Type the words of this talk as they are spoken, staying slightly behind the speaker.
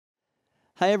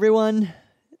Hi everyone,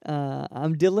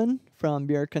 I'm Dylan from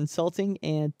BR Consulting,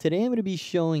 and today I'm going to be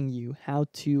showing you how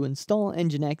to install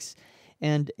NGINX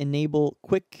and enable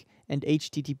QUIC and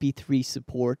HTTP3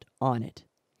 support on it.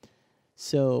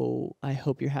 So I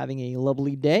hope you're having a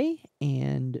lovely day,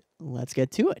 and let's get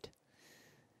to it.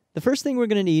 The first thing we're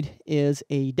going to need is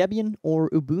a Debian or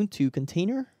Ubuntu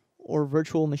container or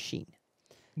virtual machine.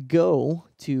 Go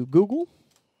to Google.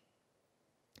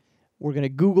 We're going to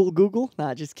Google.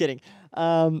 Nah, just kidding.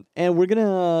 And we're going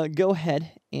to go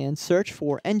ahead and search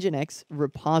for NGINX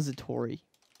repository.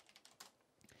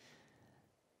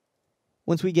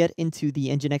 Once we get into the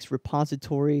NGINX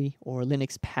repository or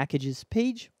Linux packages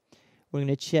page, we're going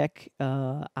to check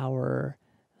our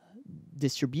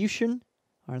distribution,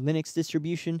 our Linux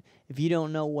distribution. If you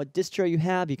don't know what distro you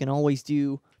have, you can always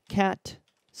do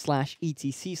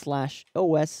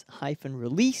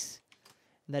cat/etc/os-release.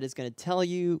 That is going to tell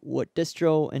you what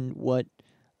distro and what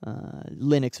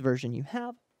Linux version you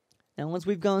have. Now, once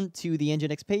we've gone to the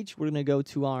NGINX page, we're going to go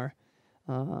to our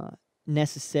our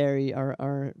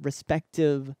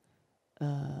respective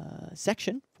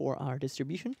section for our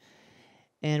distribution.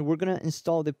 And we're going to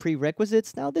install the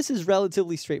prerequisites. Now, this is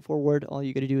relatively straightforward. All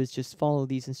you got to do is just follow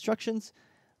these instructions.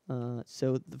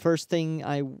 So the first thing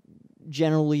I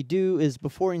generally do is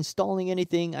before installing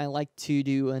anything, I like to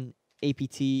do an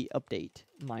apt update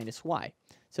 -y.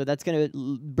 So that's going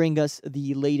to bring us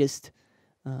the latest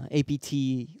apt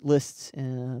lists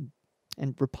and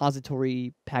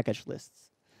repository package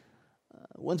lists.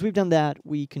 Once we've done that,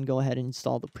 we can go ahead and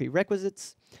install the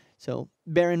prerequisites. So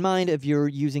bear in mind, if you're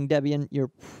using Debian,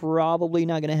 you're probably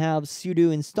not going to have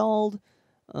sudo installed,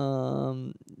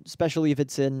 especially if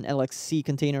it's an LXC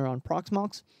container on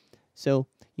Proxmox. So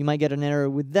you might get an error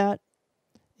with that.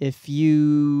 If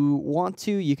you want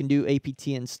to, you can do apt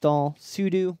install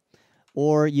sudo,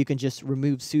 or you can just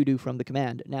remove sudo from the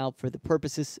command. Now, for the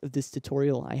purposes of this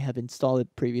tutorial, I have installed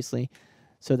it previously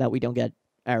so that we don't get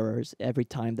errors every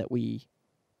time that we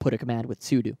put a command with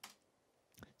sudo.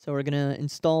 So we're going to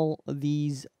install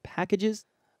these packages.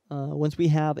 Once we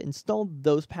have installed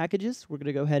those packages, we're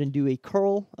going to go ahead and do a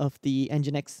curl of the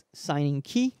NGINX signing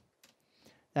key.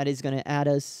 That is going to add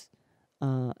us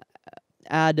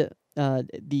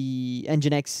the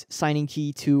NGINX signing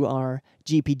key to our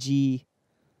GPG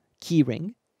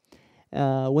keyring.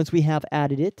 Once we have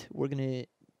added it, we're gonna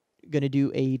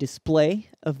do a display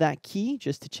of that key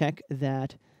just to check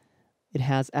that it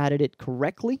has added it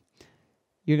correctly.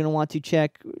 You're gonna want to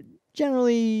check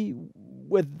generally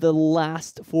with the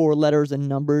last 4 letters and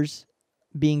numbers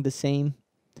being the same.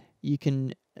 You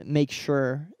can make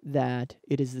sure that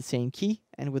it is the same key,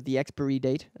 and with the expiry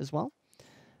date as well.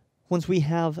 Once we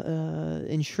have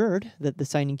ensured that the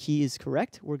signing key is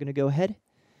correct, we're going to go ahead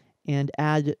and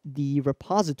add the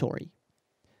repository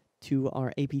to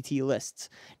our apt lists.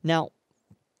 Now,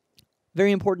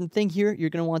 very important thing here, you're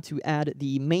going to want to add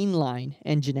the mainline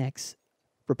NGINX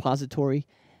repository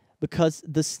because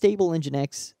the stable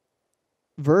NGINX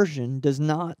version does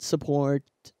not support,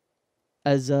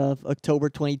 as of October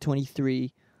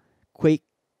 2023,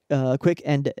 QUIC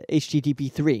and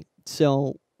HTTP3.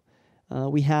 So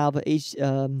we have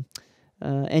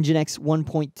NGINX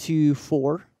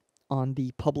 1.24 on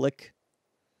the public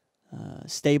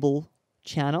stable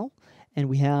channel, and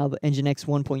we have NGINX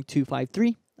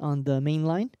 1.253 on the main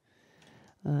line.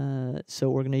 So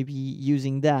we're going to be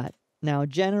using that. Now,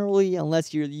 generally,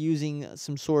 unless you're using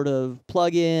some sort of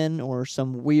plugin or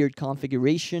some weird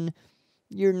configuration,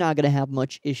 you're not going to have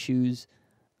much issues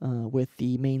with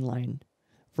the mainline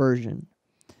version.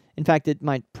 In fact, it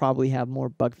might probably have more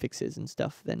bug fixes and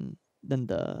stuff than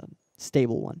the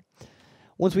stable one.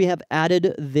 Once we have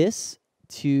added this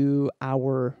to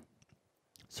our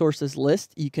sources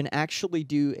list, you can actually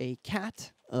do a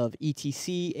cat of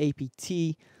etc apt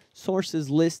sources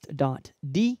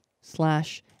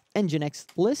list.d/NGINX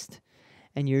list,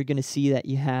 and you're going to see that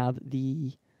you have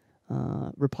the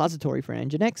repository for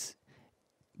NGINX.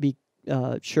 Be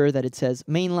sure that it says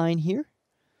mainline here.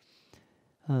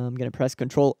 I'm going to press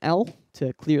Control-L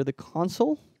to clear the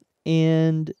console.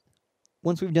 And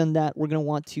once we've done that, we're going to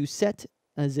want to set,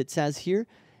 as it says here,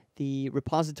 the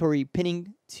repository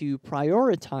pinning to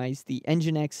prioritize the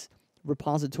NGINX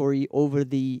repository over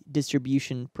the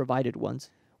distribution provided ones.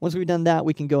 Once we've done that,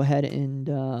 we can go ahead and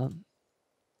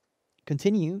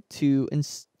continue to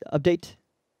update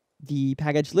the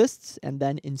package lists and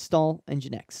then install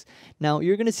NGINX. Now,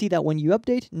 you're going to see that when you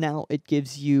update, now it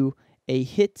gives you a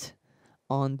hit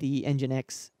on the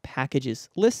NGINX packages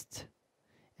list,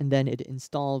 and then it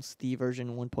installs the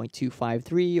version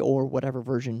 1.253 or whatever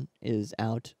version is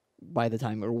out by the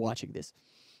time we're watching this.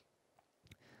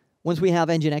 Once we have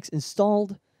NGINX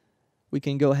installed, we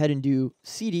can go ahead and do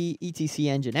cd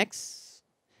etc nginx,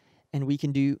 and we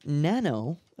can do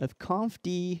nano of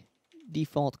confd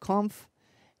default conf.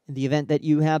 In the event that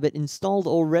you have it installed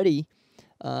already,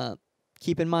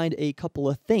 keep in mind a couple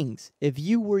of things. If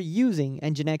you were using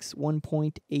NGINX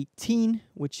 1.18,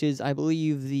 which is, I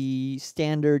believe, the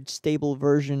standard stable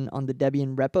version on the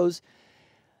Debian repos,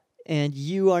 and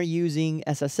you are using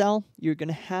SSL, you're going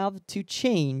to have to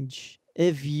change.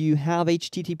 If you have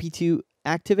HTTP2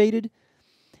 activated,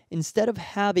 instead of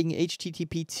having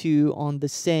HTTP2 on the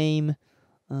same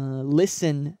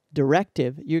listen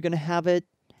directive, you're going to have it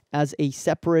as a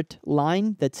separate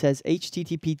line that says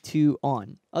HTTP2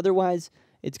 on. Otherwise,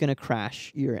 it's going to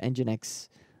crash your NGINX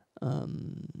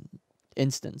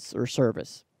instance or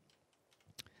service.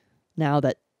 Now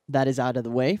that that is out of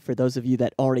the way, for those of you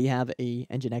that already have a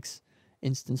NGINX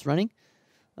instance running,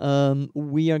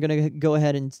 we are going to go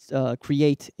ahead and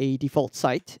create a default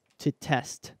site to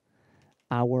test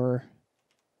our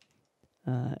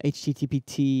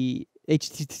HTTP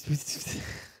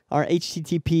our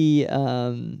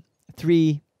HTTP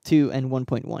 3, 2, and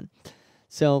 1.1.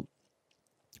 So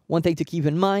one thing to keep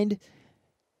in mind,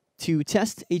 to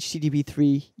test HTTP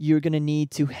 3, you're going to need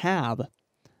to have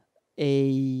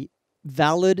a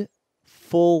valid,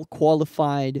 full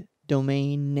qualified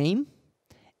domain name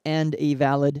and a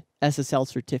valid SSL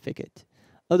certificate.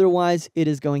 Otherwise, it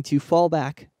is going to fall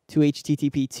back to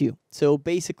HTTP 2. So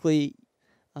basically,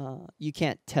 you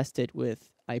can't test it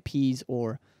with IPs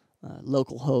or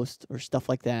localhost or stuff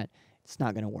like that. It's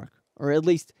not going to work. Or at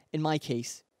least, in my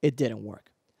case, it didn't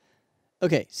work.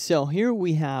 Okay, so here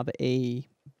we have a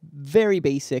very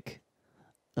basic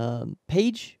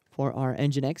page for our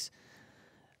NGINX,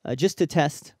 just to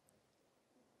test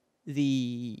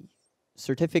the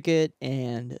certificate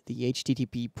and the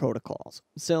HTTP protocols.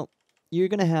 So you're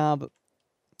going to have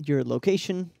your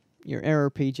location, your error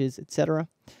pages, etc.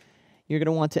 You're going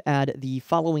to want to add the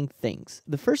following things.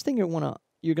 The first thing you're going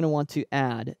to want to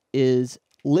add is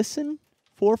listen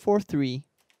 443,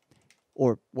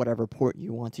 or whatever port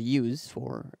you want to use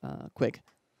for QUIC.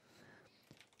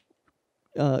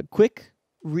 QUIC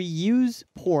reuse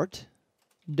port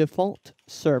default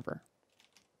server.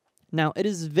 Now, it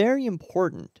is very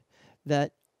important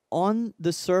that on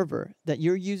the server that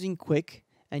you're using QUIC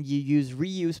and you use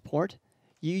reuse port,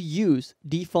 you use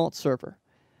default server,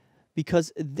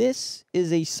 because this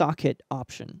is a socket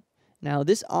option. Now,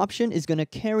 this option is going to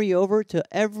carry over to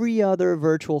every other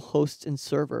virtual host and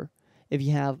server if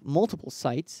you have multiple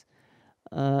sites,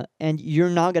 and you're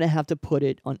not going to have to put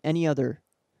it on any other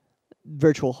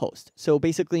virtual host. So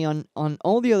basically, on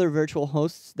all the other virtual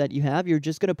hosts that you have, you're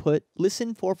just going to put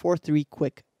listen 443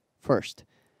 QUIC first.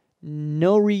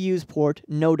 No reuse port,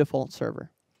 no default server.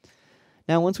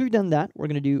 Now, once we've done that, we're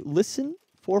going to do listen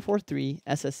 443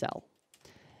 SSL.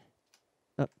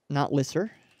 Not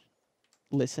lister.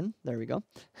 Listen. There we go.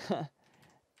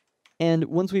 And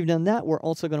once we've done that, we're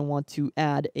also going to want to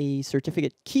add a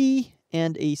certificate key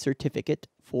and a certificate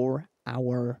for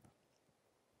our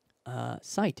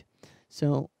site.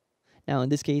 So now in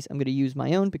this case, I'm going to use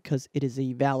my own because it is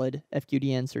a valid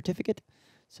FQDN certificate.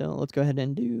 So let's go ahead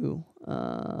and do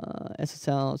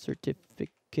SSL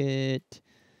certificate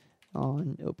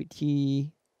on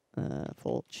OPT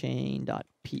full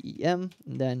chain.pem,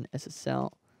 and then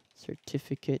SSL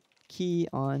certificate key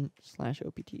on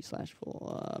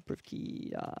 /opt/full proof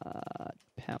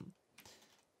key.pem.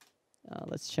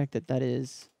 Let's check that that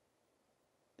is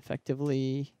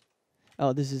effectively.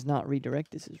 Oh, this is not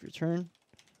redirect. This is return.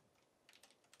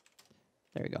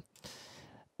 There we go.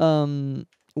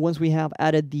 Once we have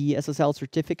added the SSL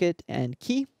certificate and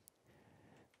key,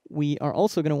 we are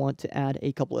also going to want to add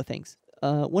a couple of things.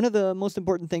 One of the most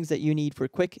important things that you need for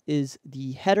QUIC is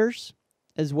the headers,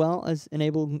 as well as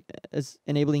enabling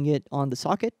it on the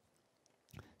socket.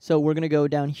 So we're going to go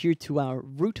down here to our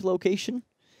root location,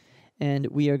 and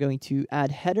we are going to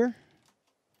add header,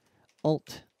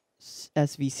 alt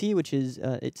SVC, which is,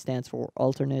 it stands for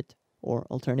alternate or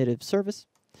alternative service.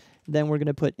 Then we're going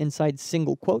to put inside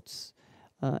single quotes,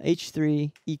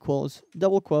 H3 equals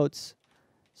double quotes,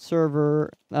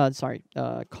 server,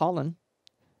 colon,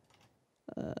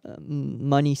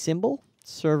 money symbol,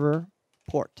 server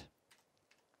port.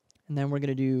 And then we're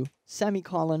going to do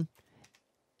semicolon,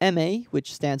 MA,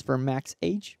 which stands for max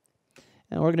age.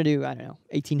 And we're going to do, I don't know,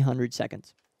 1800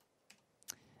 seconds.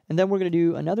 And then we're going to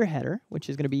do another header, which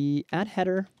is going to be add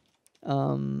header,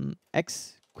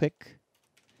 X quick,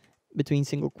 between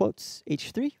single quotes,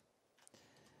 H3.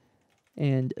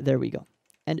 And there we go.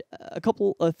 And a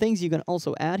couple of things you can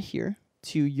also add here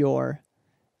to your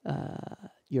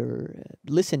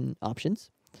listen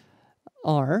options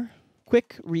are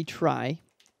quick retry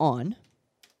on.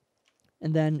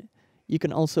 And then you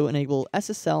can also enable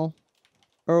SSL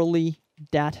early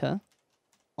data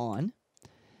on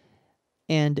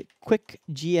and QUIC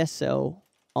GSO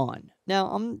on.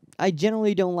 Now, I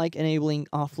generally don't like enabling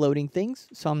offloading things,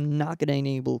 so I'm not going to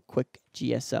enable QUIC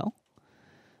GSO.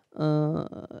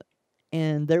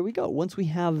 And there we go. Once we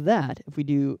have that, if we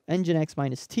do NGINX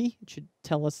 -t, it should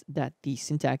tell us that the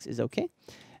syntax is okay.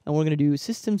 And we're going to do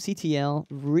systemctl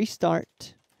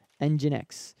restart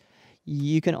NGINX.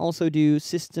 You can also do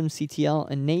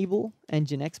systemctl enable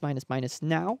NGINX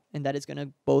 --now, and that is going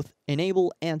to both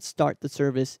enable and start the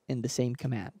service in the same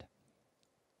command.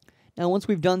 Now, once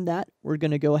we've done that, we're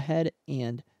going to go ahead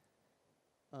and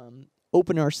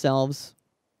open ourselves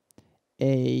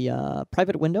a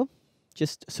private window,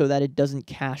 just so that it doesn't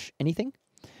cache anything.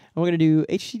 And we're going to do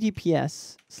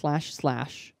https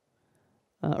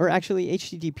 / or actually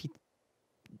HTTP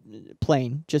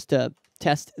plain, just to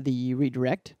test the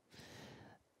redirect.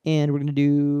 And we're going to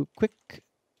do quick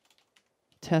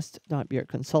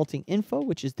test.brconsultinginfo,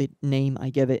 which is the name I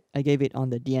gave it on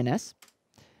the DNS.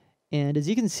 And as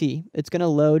you can see, it's going to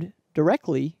load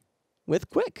directly with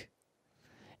QUIC.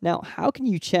 Now, how can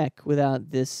you check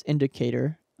without this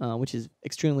indicator, which is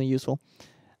extremely useful?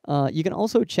 You can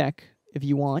also check, if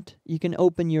you want, you can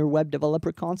open your web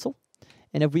developer console.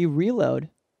 And if we reload,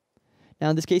 now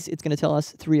in this case, it's going to tell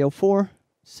us 304.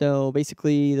 So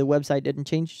basically, the website didn't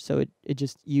change, so it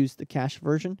just used the cache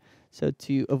version. So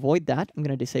to avoid that, I'm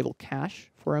going to disable cache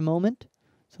for a moment.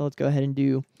 So let's go ahead and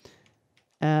do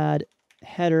add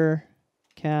header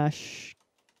cache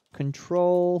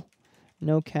control,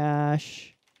 no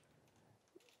cache,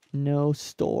 no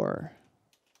store,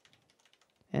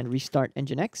 and restart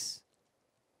NGINX.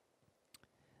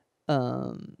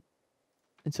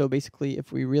 And so basically,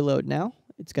 if we reload now,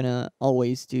 it's going to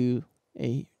always do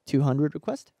a 200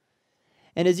 request.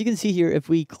 And as you can see here, if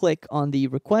we click on the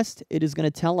request, it is going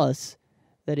to tell us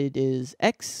that it is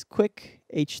QUIC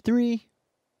H3,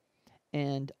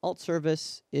 and alt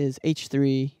service is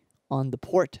H3 on the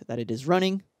port that it is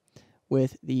running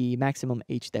with the maximum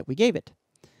H that we gave it.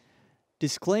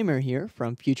 Disclaimer here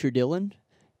from Future Dylan: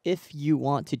 if you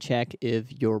want to check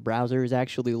if your browser is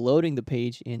actually loading the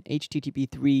page in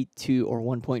HTTP3, 2, or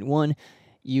 1.1,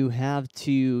 you have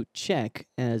to check,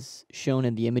 as shown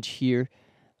in the image here,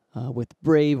 with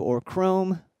Brave or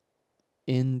Chrome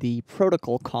in the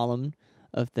protocol column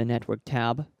of the network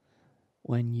tab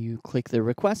when you click the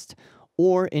request,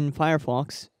 or in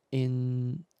Firefox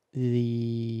in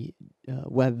the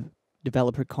web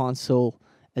developer console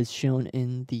as shown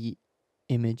in the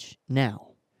image now.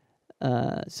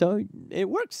 So it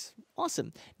works.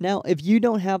 Awesome. Now, if you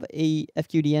don't have a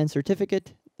FQDN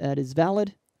certificate that is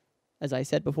valid, as I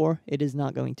said before, it is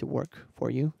not going to work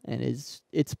for you, and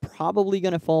it's probably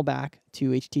going to fall back to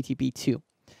HTTP2.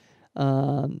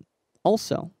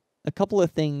 Also, a couple of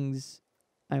things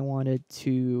I wanted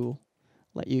to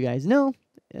let you guys know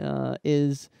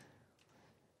is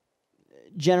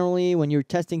generally when you're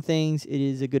testing things, it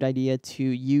is a good idea to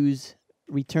use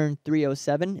return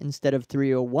 307 instead of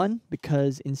 301,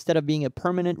 because instead of being a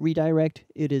permanent redirect,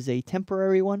 it is a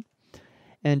temporary one.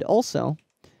 And also,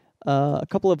 a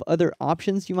couple of other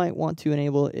options you might want to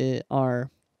enable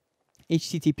are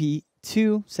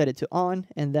HTTP2, set it to on,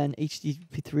 and then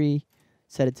HTTP3,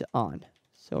 set it to on.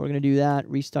 So we're going to do that,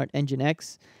 restart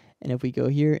NGINX, and if we go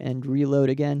here and reload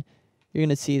again, you're going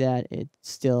to see that it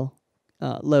still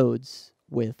loads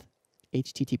with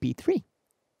HTTP3.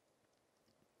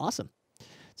 Awesome.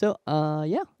 So,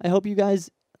 yeah, I hope you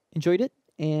guys enjoyed it,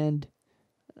 and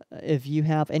if you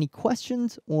have any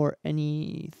questions or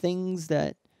any things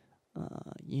that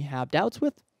you have doubts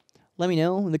with, let me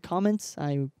know in the comments.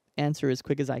 I answer as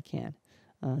quick as I can.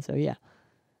 So yeah,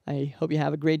 I hope you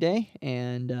have a great day,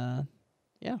 and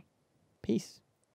yeah, peace.